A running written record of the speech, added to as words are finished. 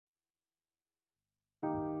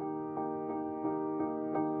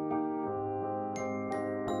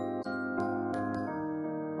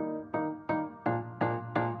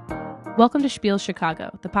Welcome to Spiel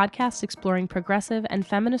Chicago, the podcast exploring progressive and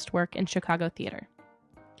feminist work in Chicago theater.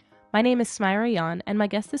 My name is Smyra Yan, and my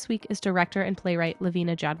guest this week is director and playwright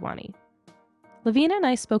Lavina Jadhwani. Lavina and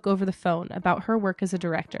I spoke over the phone about her work as a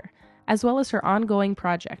director, as well as her ongoing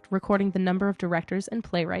project recording the number of directors and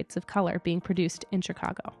playwrights of color being produced in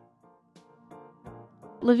Chicago.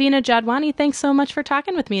 Lavina Jadhwani, thanks so much for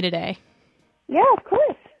talking with me today. Yeah, of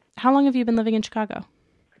course. How long have you been living in Chicago?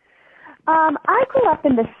 I grew up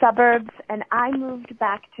in the suburbs, and I moved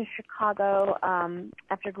back to Chicago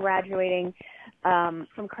after graduating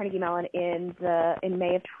from Carnegie Mellon in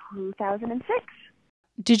May of 2006.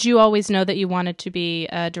 Did you always know that you wanted to be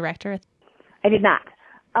a director? I did not.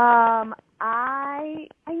 I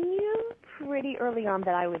knew pretty early on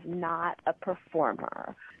that I was not a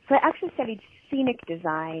performer. So I actually studied scenic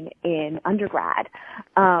design in undergrad,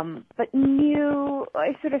 but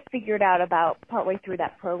I sort of figured out about partway through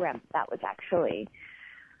that program that was actually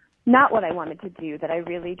not what I wanted to do, that I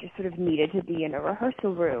really just sort of needed to be in a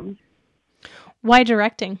rehearsal room. Why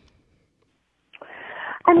directing?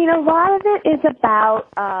 I mean, a lot of it is about,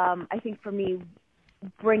 I think for me,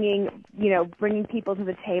 bringing people to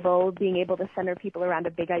the table, being able to center people around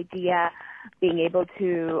a big idea, being able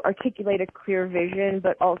to articulate a clear vision,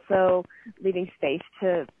 but also leaving space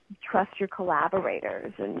to trust your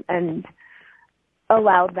collaborators and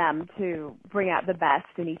allow them to bring out the best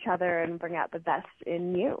in each other and bring out the best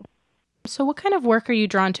in you. So what kind of work are you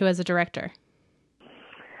drawn to as a director?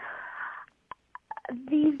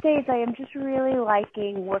 These days I am just really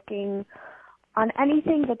liking working on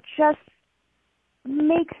anything that just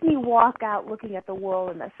makes me walk out looking at the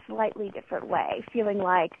world in a slightly different way, feeling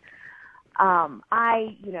like that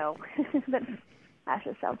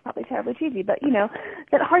just sounds probably terribly cheesy, but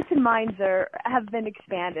that hearts and minds have been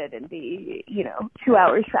expanded in the 2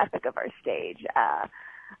 hours traffic of our stage.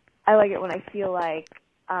 I like it when I feel like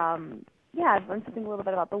I've learned something a little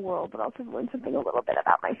bit about the world, but also learned something a little bit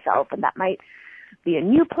about myself, and that might be a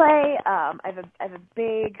new play. I have a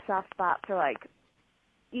big soft spot for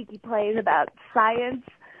geeky plays about science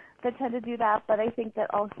that tend to do that, but I think that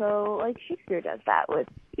also Shakespeare does that with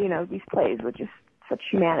these plays with just such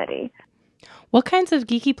humanity. What kinds of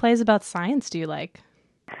geeky plays about science do you like?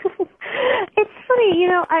 It's funny,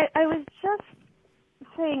 I was just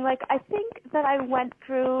saying, I think that I went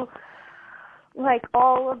through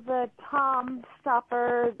all of the Tom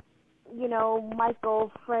Stopper,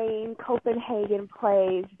 Michael Frayn, Copenhagen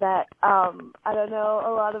plays that I don't know,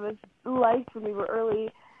 a lot of us liked when we were early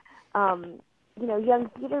young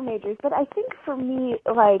theater majors. But I think for me,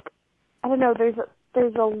 I don't know,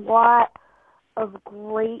 there's a lot of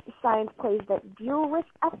great science plays that deal with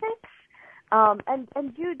ethics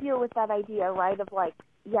and do deal with that idea, right, of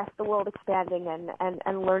yes, the world expanding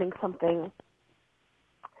and learning something,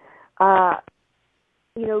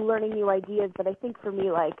 learning new ideas. But I think for me,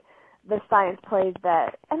 the science plays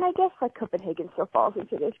that, and I guess Copenhagen still falls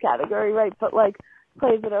into this category, right? But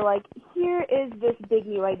plays that are here is this big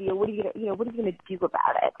new idea. What are you gonna do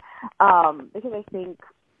about it? Because I think,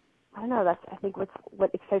 I don't know, I think what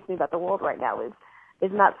excites me about the world right now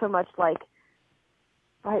is not so much right,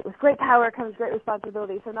 with great power comes great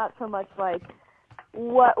responsibility. So not so much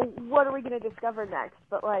what are we going to discover next,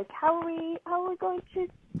 but how are we going to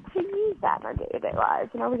use that in our day-to-day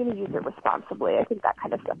lives, and are we going to use it responsibly? I think that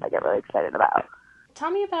kind of stuff I get really excited about. Tell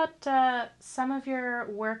me about some of your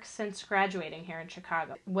work since graduating here in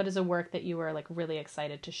Chicago. What is a work that you were really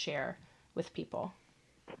excited to share with people?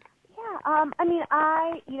 Yeah,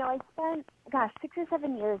 I spent 6 or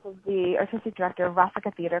 7 years as the artistic director of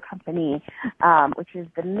Rasaka Theatre Company, which is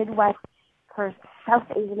the Midwest first South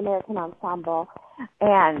Asian American ensemble,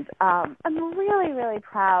 and I'm really, really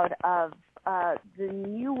proud of the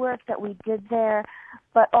new work that we did there,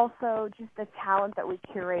 but also just the talent that we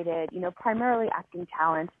curated, primarily acting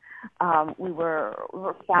talent. We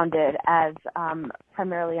were founded as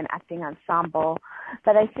primarily an acting ensemble,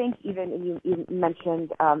 but I think even you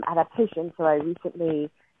mentioned adaptation, so they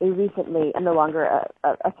recently, I'm no longer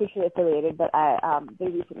officially affiliated, but they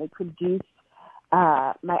recently produced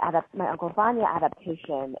my Uncle Vanya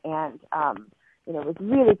adaptation, and was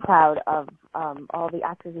really proud of all the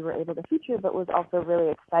actors we were able to feature, but was also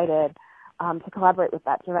really excited to collaborate with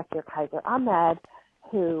that director, Kaiser Ahmed,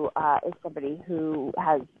 who is somebody who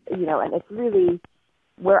has, and it's really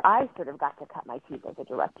where I sort of got to cut my teeth as a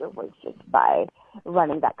director, was just by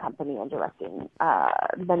running that company and directing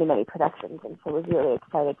many, many productions, and so was really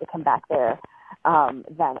excited to come back there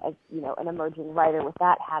then as, an emerging writer with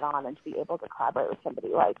that hat on, and to be able to collaborate with somebody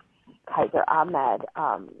like Kaiser Ahmed,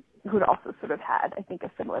 who'd also sort of had, I think,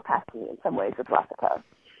 a similar path to me in some ways with Rasaka.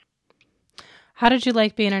 How did you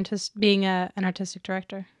like being an artistic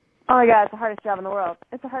director? Oh my God, it's the hardest job in the world.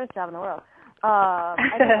 It's the hardest job in the world. I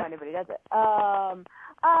don't know why anybody does it.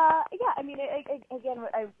 Yeah, I mean, again,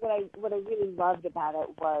 what I really loved about it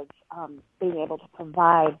was being able to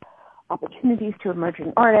provide opportunities to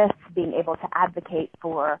emerging artists, being able to advocate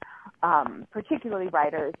for particularly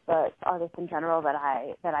writers, but artists in general that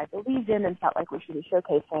I believed in and felt like we should be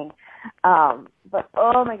showcasing. But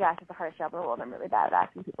oh my gosh, it's the hardest job in the world. I'm really bad at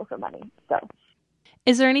asking people for money. So,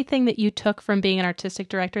 is there anything that you took from being an artistic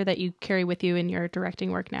director that you carry with you in your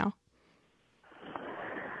directing work now?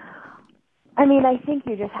 I mean, I think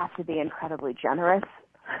you just have to be incredibly generous,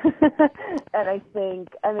 and I think,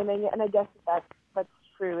 I mean, and I guess that's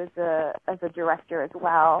true as a director as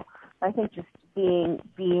well. I think just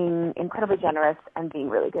being incredibly generous and being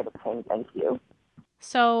really good at saying thank you.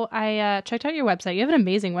 So I checked out your website. You have an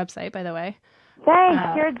amazing website, by the way. Thanks,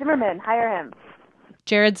 Jared Zimmerman. Hire him.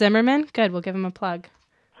 Jared Zimmerman? Good, we'll give him a plug.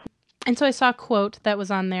 And so I saw a quote that was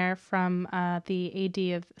on there from the AD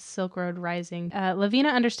of Silk Road Rising. Lavina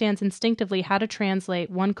understands instinctively how to translate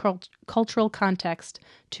one cultural context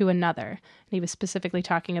to another. And he was specifically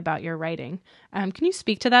talking about your writing. Can you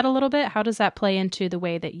speak to that a little bit? How does that play into the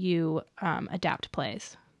way that you adapt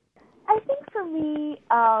plays? I think for me,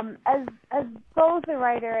 as both a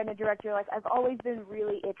writer and a director, like I've always been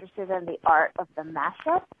really interested in the art of the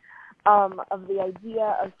mashup. Of the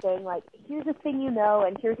idea of saying, like, here's a thing you know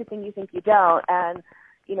and here's a thing you think you don't, and,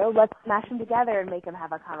 you know, let's smash them together and make them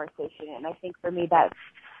have a conversation. And I think for me that's,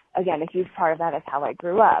 again, a huge part of that is how I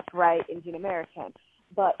grew up, right, Indian American.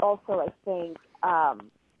 But also I think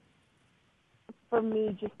for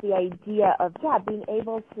me just the idea of, being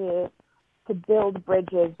able to build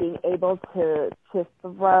bridges, being able to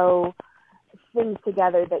throw things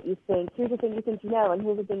together that you think, here's the thing you think you know and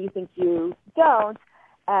here's the thing you think you don't,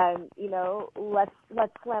 and, you know, let's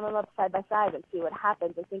slam them up side by side and see what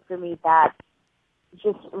happens. I think for me that's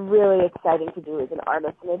just really exciting to do as an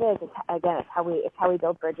artist, and it is. It's how we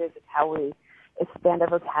build bridges. It's how we expand our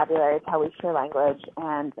vocabulary. It's how we share language,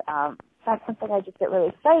 and that's something I just get really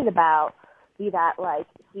excited about. Be that like,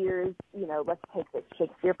 here's, you know, let's take this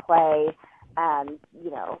Shakespeare play, and,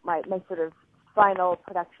 you know, my sort of final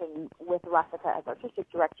production with Rasaka as artistic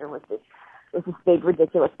director was this big,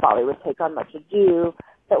 ridiculous Bollywood take on Much Ado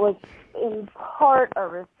that was in part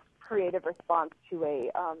a creative response to a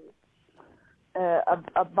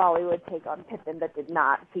Bollywood take on Pippin that did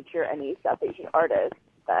not feature any South Asian artists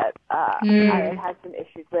that I had some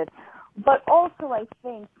issues with. But also I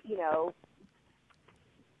think, you know,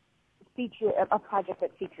 feature a project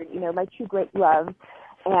that featured, you know, my two great loves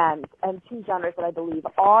and two genres that I believe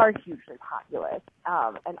are hugely populous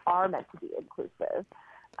and are meant to be inclusive.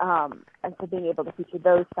 And so being able to feature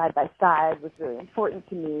those side by side was really important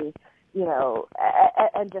to me, you know,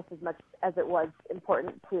 and just as much as it was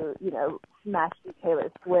important to, you know, smash Taylor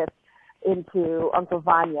Swift into Uncle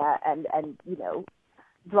Vanya and you know,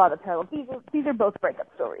 draw the parallels. These are both breakup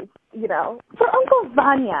stories, you know. For Uncle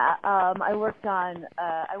Vanya, I worked on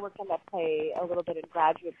that play a little bit in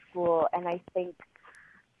graduate school, and I think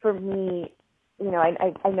for me, you know,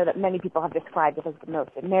 I know that many people have described it as the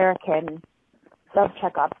most American of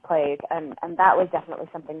Chekhov's plays, and that was definitely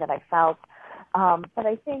something that I felt. But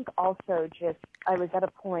I think also just I was at a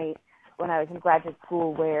point when I was in graduate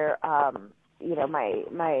school where, you know, my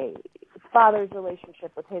father's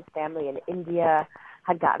relationship with his family in India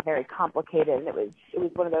had gotten very complicated, and it was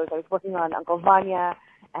one of those, I was working on Uncle Vanya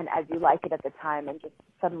and As You Like It at the time, and just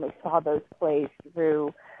suddenly saw those plays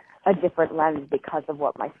through a different lens because of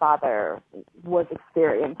what my father was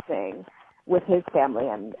experiencing with his family,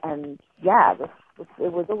 and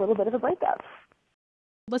it was a little bit of a breakup.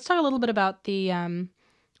 Let's talk a little bit about the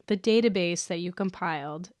database that you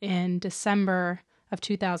compiled in December of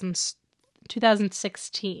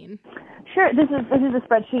 2016. Sure. This is a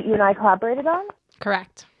spreadsheet you and I collaborated on?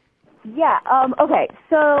 Correct. Yeah. Okay.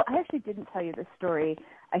 So I actually didn't tell you this story,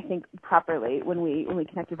 I think, properly when we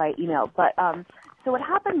connected via email. But so what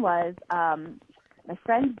happened was my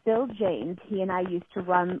friend Bill James, he and I used to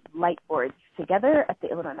run light boards together at the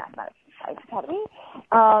Illinois Mathematics and Science Academy.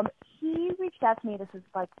 He reached out to me. This was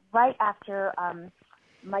like right after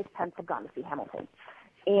Mike Pence had gone to see Hamilton.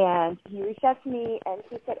 And he reached out to me and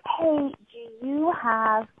he said, hey, do you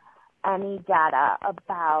have any data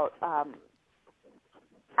about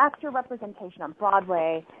actor representation on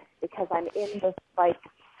Broadway? Because I'm in this like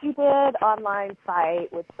stupid online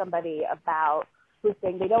site with somebody about who's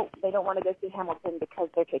saying they don't want to go see Hamilton because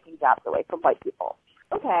they're taking jobs away from white people.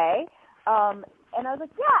 Okay. And I was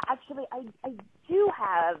like, yeah, actually, I do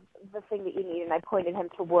have the thing that you need. And I pointed him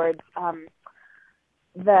towards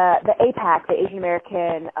the APAC, the Asian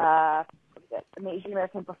American it? The Asian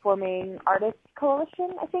American Performing Artists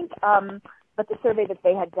Coalition, I think. But the survey that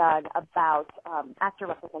they had done about actor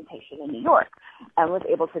representation in New York, and was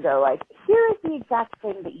able to go like, here is the exact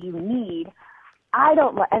thing that you need. And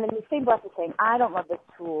in the same breath of saying, I don't love this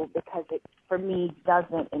tool because it, for me,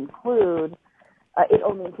 doesn't include, it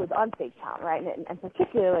only includes onstage talent, right? And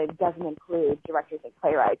particularly it doesn't include directors and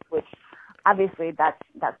playwrights, which obviously that's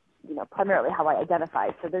primarily how I identify.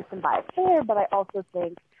 So there's some bias there, but I also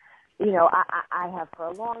think, I have for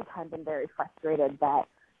a long time been very frustrated that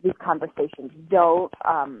these conversations don't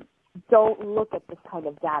look at this kind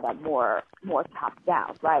of data more top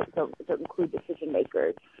down, right? Don't include decision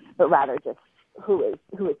makers, but rather just who is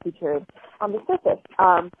featured on the surface.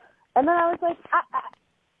 And then I was like,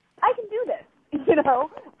 I can do this.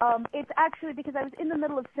 It's actually because I was in the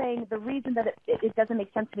middle of saying the reason that it doesn't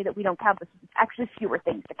make sense to me that we don't count this is actually fewer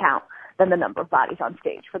things to count than the number of bodies on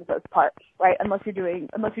stage for the most part, right? Unless you're doing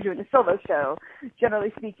a solo show,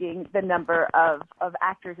 generally speaking, the number of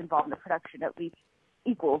actors involved in the production at least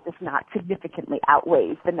equals, if not significantly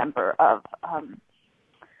outweighs the number of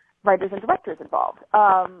writers and directors involved.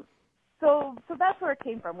 So that's where it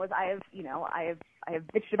came from. Was I have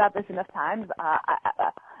bitched about this enough times.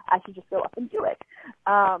 I should just go up and do it.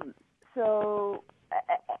 And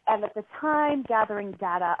at the time, gathering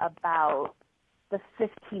data about the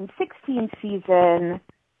 15-16 season.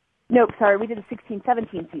 No, sorry, we did the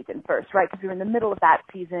 16-17 season first, right? Because we were in the middle of that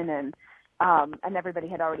season, and everybody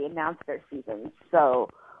had already announced their seasons. So.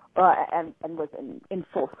 And was in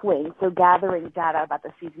full swing. So gathering data about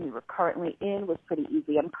the season we were currently in was pretty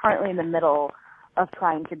easy. I'm currently in the middle of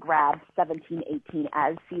trying to grab 17, 18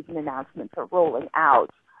 as season announcements are rolling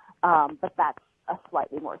out. But that's a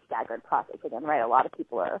slightly more staggered process again, right? A lot of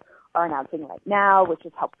people are announcing right now, which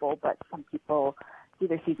is helpful, but some people do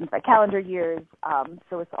their seasons by calendar years.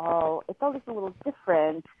 So it's all just a little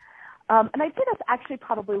different. And I think that's actually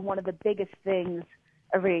probably one of the biggest things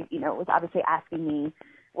was obviously asking me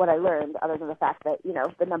what I learned, other than the fact that,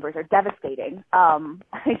 the numbers are devastating. I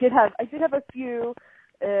did have a few,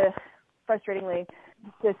 frustratingly,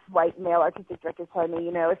 cis white male artistic directors telling me,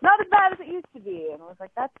 it's not as bad as it used to be. And I was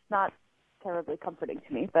like, that's not terribly comforting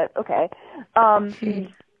to me, but okay.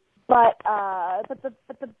 But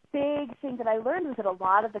the big thing that I learned was that a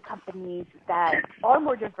lot of the companies that are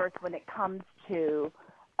more diverse when it comes to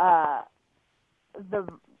the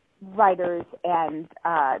writers and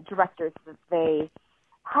directors that they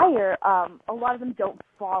hire, a lot of them don't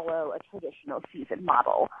follow a traditional season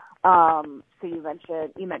model. So you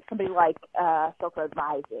mentioned somebody like Silk Road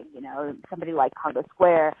Rising, somebody like Congo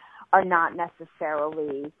Square are not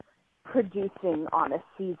necessarily producing on a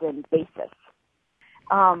season basis.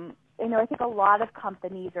 I think a lot of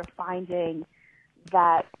companies are finding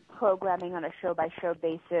that programming on a show-by-show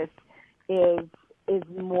basis is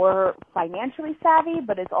more financially savvy,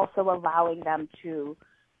 but is also allowing them to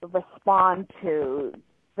respond to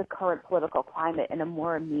the current political climate in a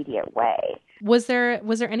more immediate way. Was there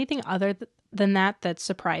anything other than that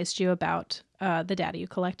surprised you about the data you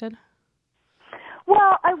collected?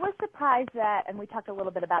 Well, I was surprised that, and we talked a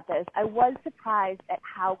little bit about this, I was surprised at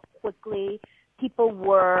how quickly people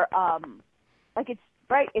were,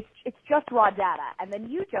 it's just raw data, and then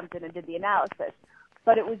you jumped in and did the analysis,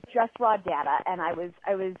 but it was just raw data, and I was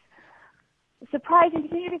surprised and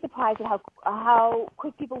continue to be surprised at how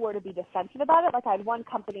quick people were to be defensive about it. Like, I had one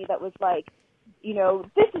company that was like,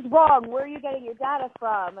 this is wrong, where are you getting your data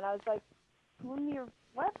from? And I was like, from your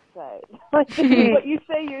website. Like, this is what you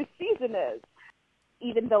say your season is.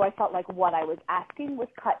 Even though I felt like what I was asking was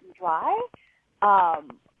cut and dry, a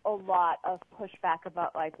lot of pushback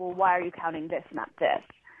about, like, well, why are you counting this, not this?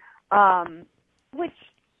 Which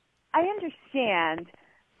I understand,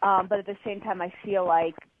 but at the same time I feel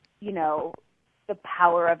like, the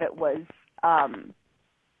power of it was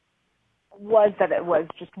that it was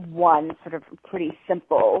just one sort of pretty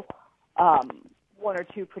simple, one or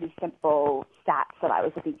two pretty simple stats that I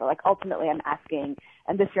was looking for. Like, ultimately I'm asking,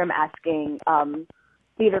 and this year I'm asking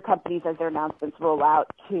theater companies as their announcements roll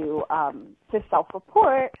out to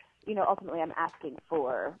self-report, ultimately I'm asking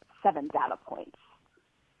for 7 data points.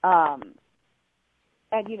 And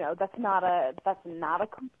that's not a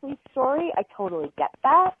complete story. I totally get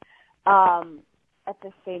that. At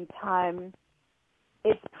the same time,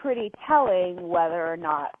 it's pretty telling whether or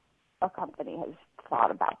not a company has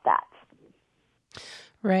thought about that.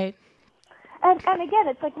 Right. And again,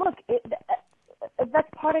 it's like, look, that's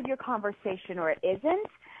part of your conversation or it isn't.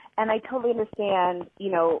 And I totally understand,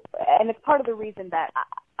 and it's part of the reason that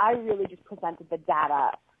I really just presented the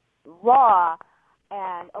data raw,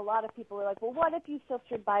 And a lot of people were like, well, what if you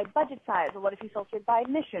filtered by budget size? Or what if you filtered by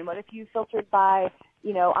admission? What if you filtered by,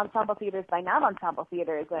 ensemble theaters by non-ensemble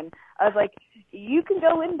theaters? And I was like, you can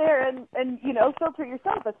go in there and filter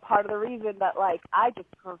yourself. That's part of the reason that, I just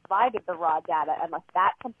provided the raw data. Unless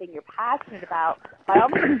that's something you're passionate about, by all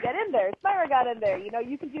means, get in there. Spira got in there.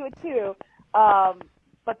 You can do it too.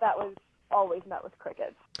 But that was always met with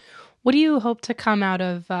crickets. What do you hope to come out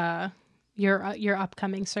of your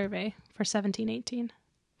upcoming survey for 1718?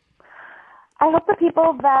 I hope the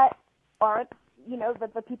people that aren't,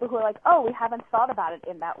 that the people who are like, oh, we haven't thought about it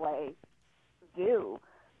in that way, do,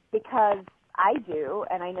 because I do,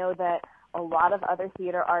 and I know that a lot of other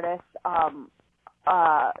theater artists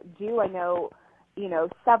do. I know,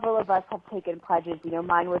 several of us have taken pledges.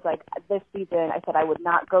 Mine was like this season. I said I would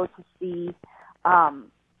not go to see.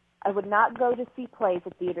 I would not go to see plays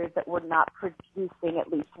at theaters that were not producing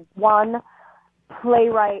at least one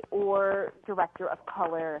playwright or director of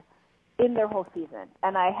color in their whole season.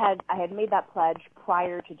 And I had made that pledge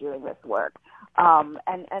prior to doing this work. And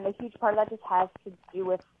a huge part of that just has to do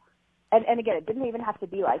with, and again, it didn't even have to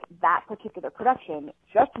be like that particular production,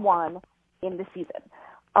 just one in the season.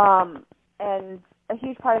 And a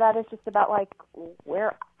huge part of that is just about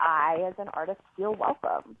where I, as an artist, feel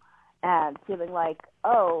welcome. And feeling like,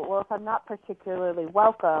 oh, well, if I'm not particularly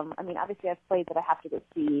welcome, I mean, obviously I have plays that I have to go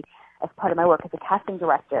see as part of my work as a casting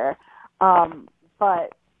director.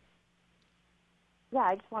 But yeah,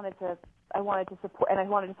 I wanted to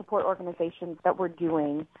support organizations that were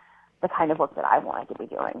doing the kind of work that I wanted to be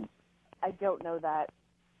doing. I don't know that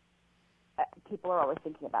people are always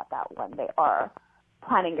thinking about that when they are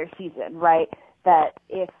planning their season, right? That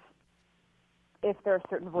if there are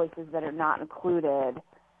certain voices that are not included,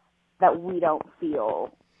 that we don't feel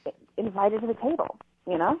invited to the table,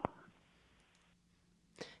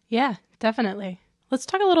 Yeah, definitely. Let's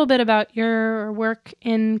talk a little bit about your work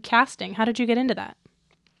in casting. How did you get into that?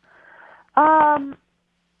 I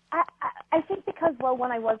think because,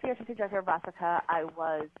 when I was the artistic director of Rasaka,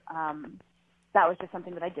 that was just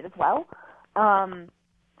something that I did as well. And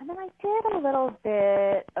then I did a little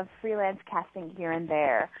bit of freelance casting here and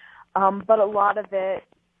there. But a lot of it,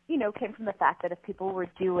 came from the fact that if people were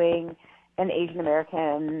doing an Asian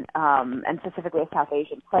American, and specifically a South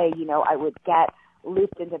Asian play, I would get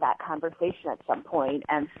looped into that conversation at some point.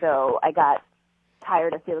 And so I got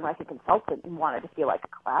tired of feeling like a consultant and wanted to feel like a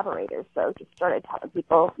collaborator. So just started telling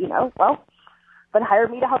people, but hire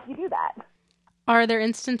me to help you do that. Are there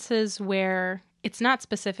instances where it's not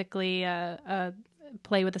specifically a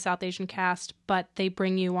play with a South Asian cast, but they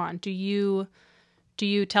bring you on? Do you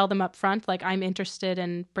tell them up front, like, I'm interested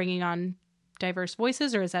in bringing on diverse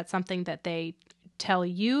voices, or is that something that they tell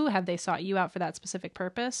you? Have they sought you out for that specific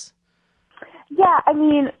purpose? Yeah, I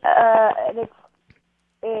mean,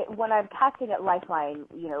 when I'm casting at Lifeline,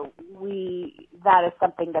 that is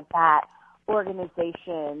something that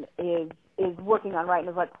organization is working on, right?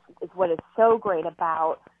 And what is so great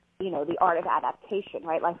about, the art of adaptation,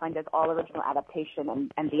 right? Lifeline does all original adaptation,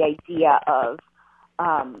 and the idea of,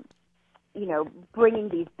 bringing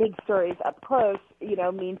these big stories up close,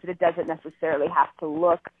 means that it doesn't necessarily have to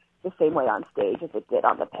look the same way on stage as it did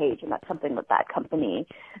on the page. And that's something that company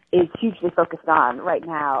is hugely focused on right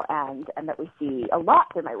now, and that we see a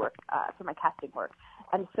lot through my work, through my casting work.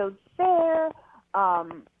 And so there,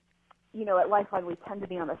 at Lifeline, we tend to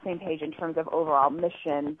be on the same page in terms of overall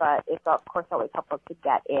mission, but it's, of course, always helpful to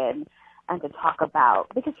get in and to talk about,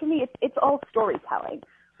 because for me, it's all storytelling,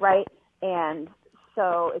 right? And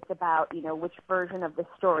so it's about, which version of the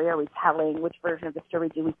story are we telling? Which version of the story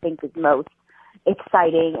do we think is most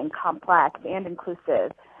exciting and complex and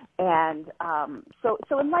inclusive? And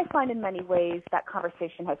so in Lifeline, in many ways, that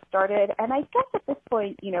conversation has started. And I guess at this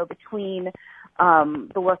point, between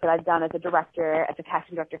the work that I've done as a director, as a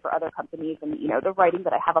casting director for other companies, and, the writing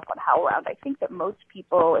that I have up on HowlRound, I think that most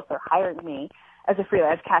people, if they're hiring me as a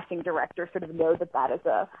freelance casting director, sort of know that is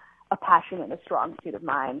a passion and a strong suit of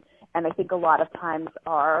mine. And I think a lot of times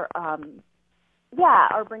are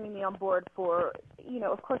bringing me on board for,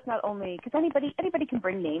 of course, not only because anybody can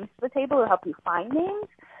bring names to the table or help you find names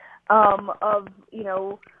of,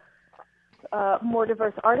 more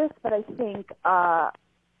diverse artists. But I think I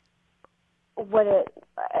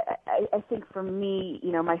think for me,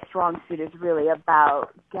 my strong suit is really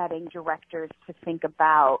about getting directors to think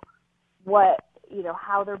about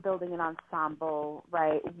how they're building an ensemble,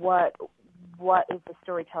 right? What is the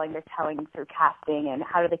storytelling they're telling through casting, and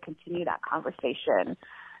how do they continue that conversation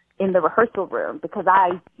in the rehearsal room? Because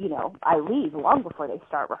I leave long before they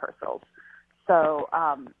start rehearsals. So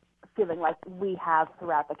feeling like we have,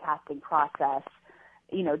 throughout the casting process,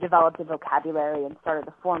 developed a vocabulary and started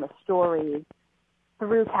to form a story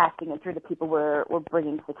through casting and through the people we're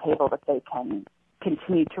bringing to the table that they can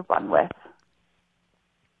continue to run with.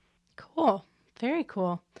 Cool. Very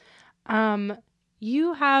cool.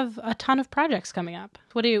 You have a ton of projects coming up.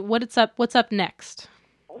 What's up next?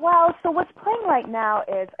 Well, so what's playing right now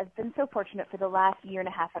is I've been so fortunate for the last year and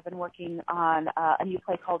a half. I've been working on a new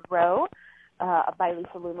play called Roe, by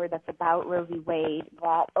Lisa Loomer, that's about Roe v. Wade,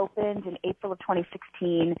 that opened in April of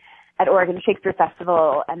 2016 at Oregon Shakespeare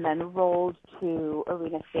Festival and then rolled to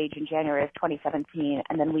Arena Stage in January of 2017.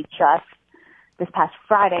 And then we just, this past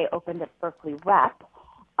Friday, opened at Berkeley Rep.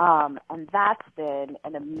 And that's been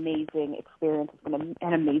an amazing experience. It's been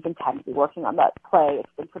an amazing time to be working on that play. It's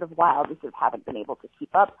been sort of wild. We sort of haven't been able to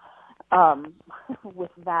keep up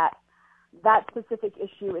with that specific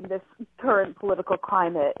issue in this current political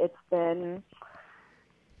climate. It's been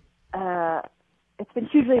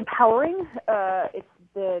hugely empowering. It's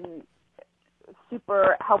been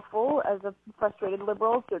super helpful as a frustrated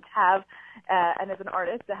liberal to have, and as an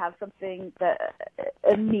artist, to have something that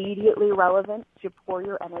immediately relevant to pour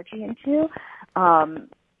your energy into.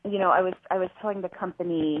 You know, I was telling the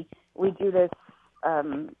company we do this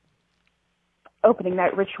opening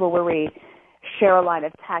night ritual where we share a line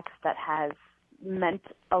of text that has meant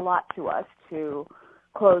a lot to us to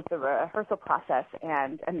close the rehearsal process,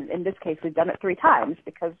 and in this case we've done it 3 times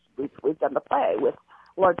because we've done the play with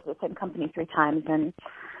largely the same company 3 times, and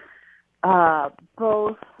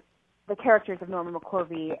both the characters of Norma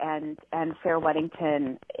McCorvey and Sarah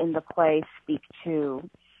Weddington in the play speak to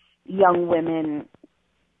young women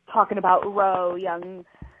talking about Roe, young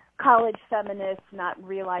college feminists not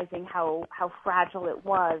realizing how fragile it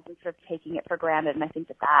was and sort of taking it for granted. And I think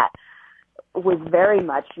that was very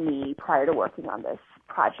much me prior to working on this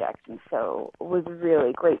project, and so was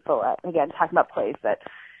really grateful at, again, talking about plays that,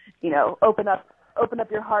 you know, open up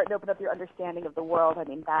your heart and open up your understanding of the world. I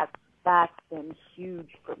mean, that's been huge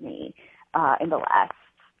for me in the last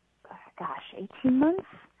 18 months.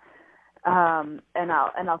 And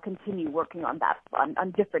I'll continue working on that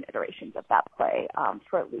on different iterations of that play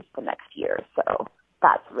for at least the next year. So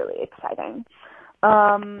that's really exciting.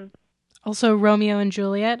 Also, Romeo and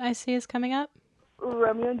Juliet, I see, is coming up.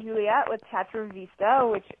 Romeo and Juliet with Teatro Vista,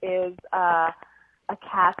 which is a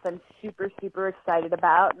cast I'm super, super excited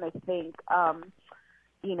about. And I think,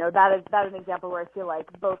 you know, that is an example where I feel like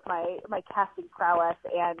both my casting prowess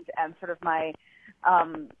and sort of my,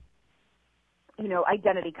 you know,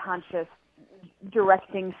 identity conscious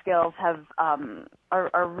directing skills have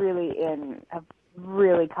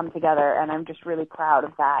really come together, and I'm just really proud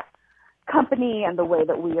of that company and the way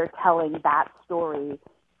that we are telling that story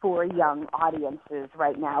for young audiences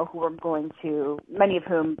right now who are going to, many of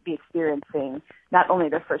whom, be experiencing not only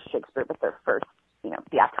their first Shakespeare but their first, you know,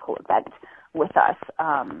 theatrical event with us.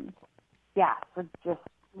 So just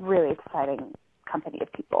really exciting company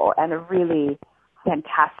of people and a really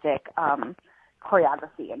fantastic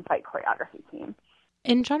choreography and fight choreography team.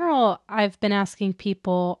 In general, I've been asking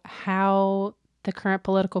people how the current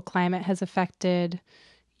political climate has affected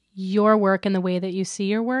your work and the way that you see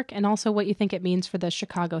your work, and also what you think it means for the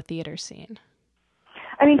Chicago theater scene.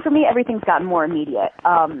 I mean, for me, everything's gotten more immediate.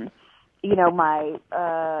 You know, my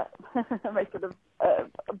my sort of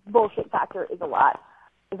bullshit factor is a lot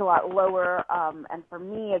lower. And for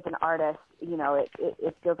me as an artist, you know,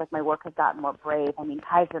 it feels like my work has gotten more brave. I mean,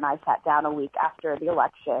 Kaiser and I sat down a week after the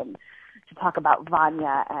election to talk about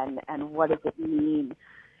Vanya and what does it mean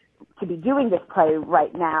to be doing this play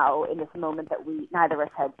right now in this moment that neither of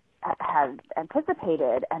us had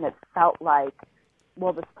anticipated. And it felt like,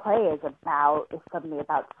 well, this play is suddenly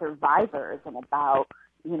about survivors and about,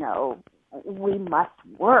 you know, we must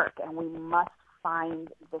work and we must find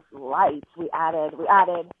this light. We added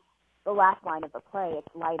the last line of the play, it's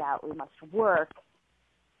light out, we must work,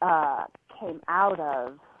 came out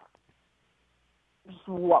of just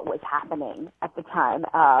what was happening at the time.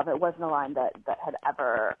 It wasn't a line that had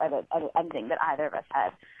ever, an ending that either of us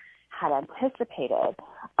had anticipated.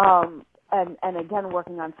 And again,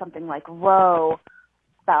 working on something like Roe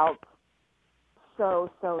felt so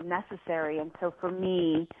necessary. And so for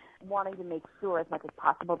me, wanting to make sure as much as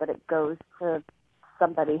possible that it goes to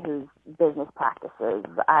somebody whose business practices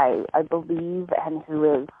I believe and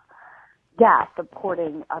who is,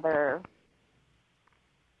 supporting other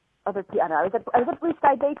people. I was at Blue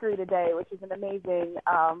Sky Bakery today, which is an amazing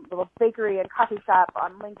little bakery and coffee shop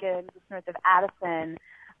on Lincoln, just north of Addison.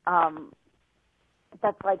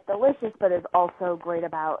 That's like delicious, but is also great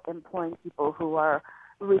about employing people who are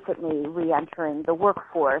recently re-entering the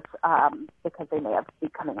workforce because they may have be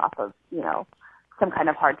coming off of, you know, some kind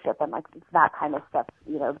of hardship, and like that kind of stuff,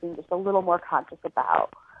 you know, being just a little more conscious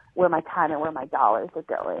about where my time and where my dollars are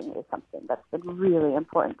going is something that's been really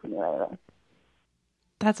important to me lately.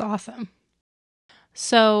 That's awesome.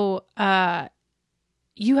 So,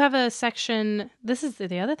 you have a section, this is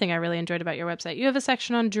the other thing I really enjoyed about your website. You have a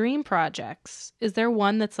section on dream projects. Is there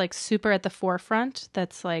one that's like super at the forefront?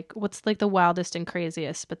 That's like, what's like the wildest and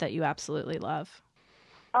craziest, but that you absolutely love?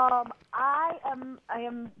 I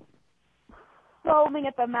am foaming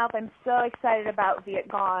at the mouth. I'm so excited about Viet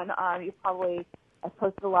Gone. I've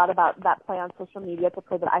posted a lot about that play on social media. It's a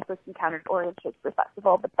play that I first encountered at Orient Shakespeare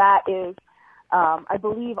Festival, but that is, I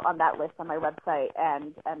believe, on that list on my website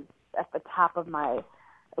and at the top of my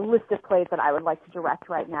list of plays that I would like to direct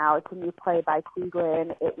right now. It's a new play by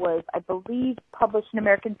Cleveland. It was, I believe, published in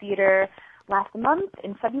American Theater last month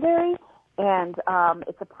in February, and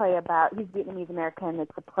it's a play about, he's Vietnamese American.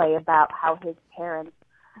 It's a play about how his parents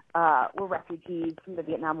were refugees from the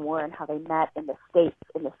Vietnam War and how they met in the States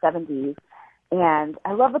in the 70s. And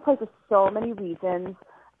I love the play for so many reasons.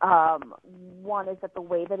 One is that the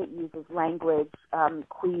way that it uses language,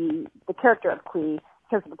 the character of Clee,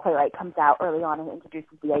 the playwright, comes out early on and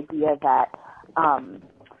introduces the idea that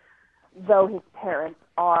though his parents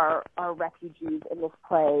are refugees in this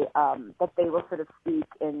play, that they will sort of speak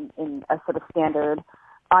in a sort of standard,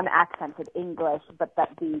 unaccented English, but that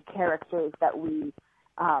the characters that we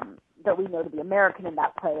know to be American in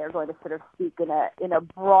that play are going to sort of speak in a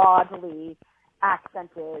broadly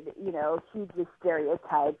accented, hugely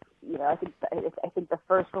stereotyped. I think the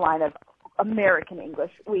first line of American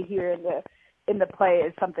English we hear in the play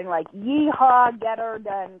is something like "Yeehaw, get her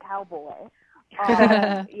done, cowboy,"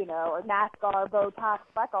 or NASCAR, Botox,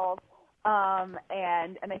 freckles.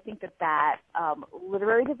 And I think that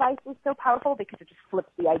literary device is so powerful because it just flips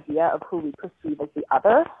the idea of who we perceive as the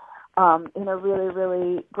other in a really,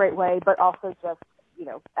 really great way, but also just,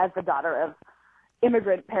 as the daughter of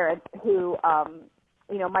immigrant parents who,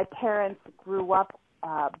 my parents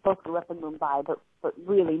both grew up in Mumbai, but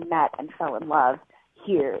really met and fell in love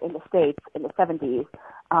here in the States in the 70s.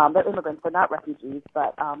 They're immigrants, they're not refugees,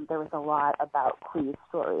 but there was a lot about Clee's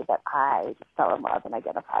story that I just fell in love and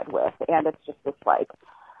identified with. And it's just this,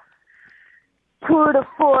 tour de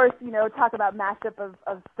force, talk about mashup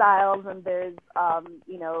of styles, and there's,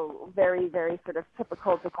 very, very sort of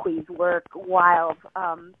typical to Clee's work, wild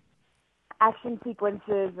action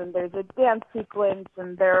sequences, and there's a dance sequence,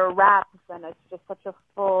 and there are raps, and it's just such a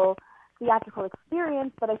full theatrical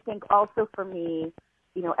experience. But I think also for me,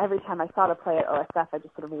 every time I saw the play at OSF, I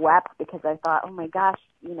just sort of wept because I thought, oh my gosh,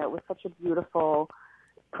 it was such a beautiful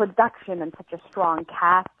production and such a strong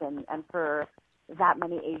cast, and for that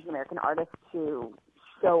many Asian American artists to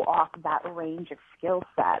show off that range of skill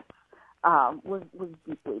sets was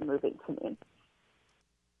deeply moving to me.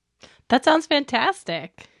 That sounds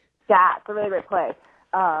fantastic. Yeah, it's a really great play.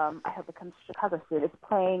 I hope it comes to Chicago soon. It's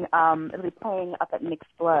playing. It'll be playing up at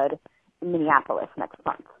Mixed Blood in Minneapolis next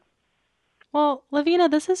month. Well, Lavina,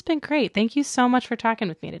 this has been great. Thank you so much for talking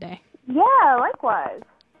with me today. Yeah, likewise.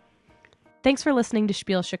 Thanks for listening to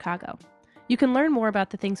Spiel Chicago. You can learn more about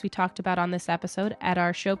the things we talked about on this episode at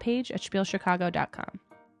our show page at spielchicago.com.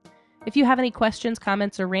 If you have any questions,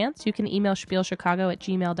 comments, or rants, you can email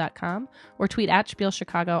spielchicago@gmail.com or tweet at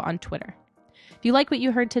spielchicago on Twitter. If you like what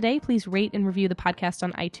you heard today, please rate and review the podcast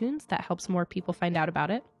on iTunes. That helps more people find out about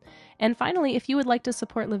it. And finally, if you would like to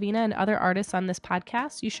support Lavina and other artists on this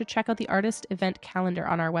podcast, you should check out the artist event calendar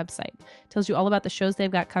on our website. It tells you all about the shows they've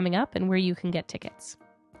got coming up and where you can get tickets.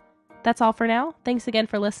 That's all for now. Thanks again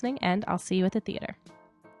for listening, and I'll see you at the theater.